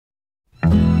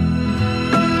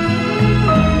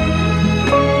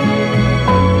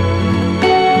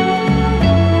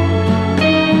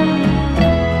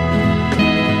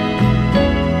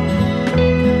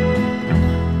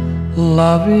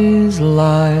Love is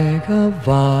like a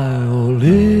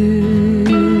violin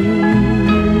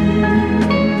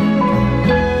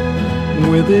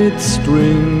with its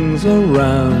strings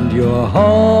around your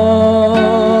heart,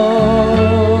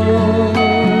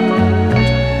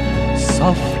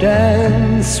 soft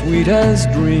and sweet as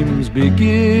dreams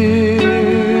begin,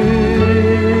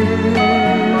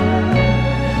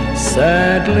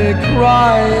 sadly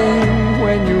crying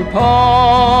when you part.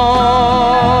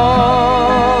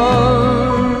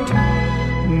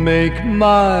 Make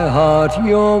my heart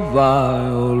your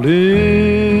violin,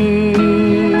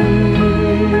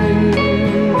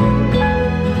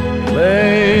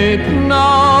 play it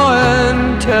now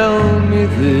and tell me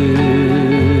this,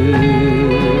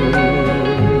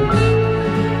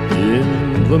 in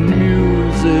the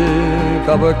music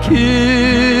of a kiss.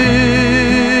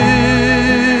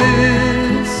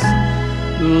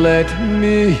 Let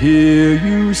me hear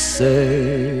you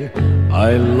say, I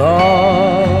love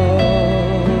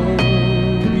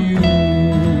you.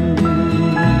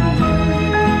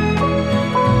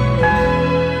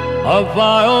 A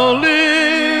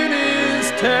violin is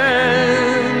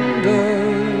tender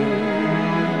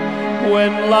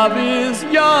when love is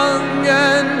young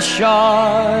and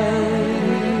shy.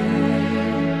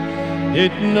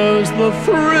 It knows the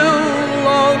thrill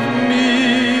of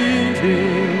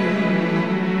meeting,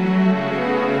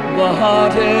 the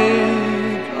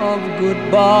heartache of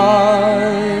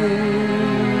goodbye.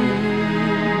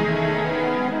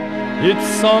 Its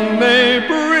song may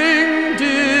bring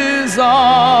desire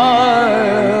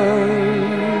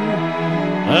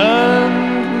and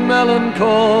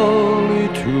melancholy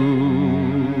too,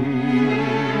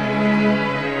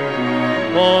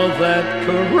 or that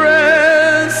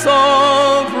caress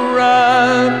of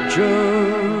rapture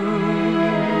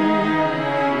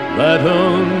that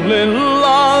only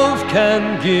love can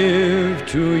give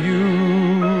to you.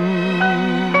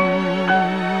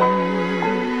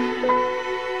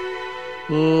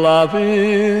 Love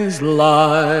is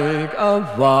like a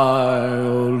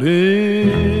violin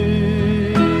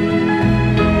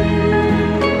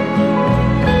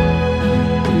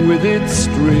with its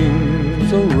strings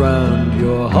around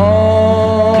your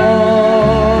heart,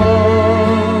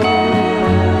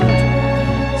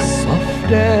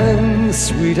 soft and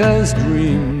sweet as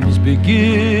dreams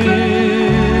begin,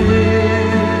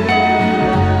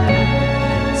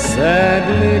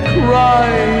 sadly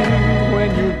crying when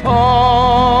you part.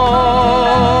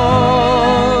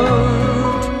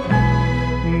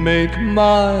 Make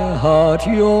my heart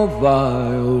your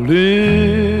violin,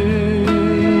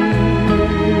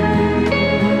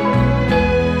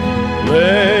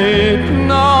 play it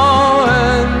now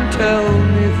and tell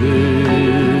me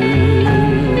this,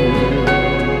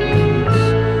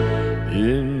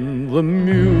 in the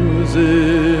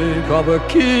music of a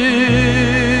kiss.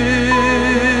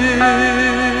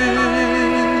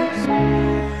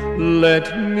 Let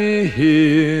me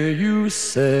hear you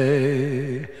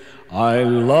say, I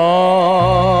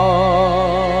love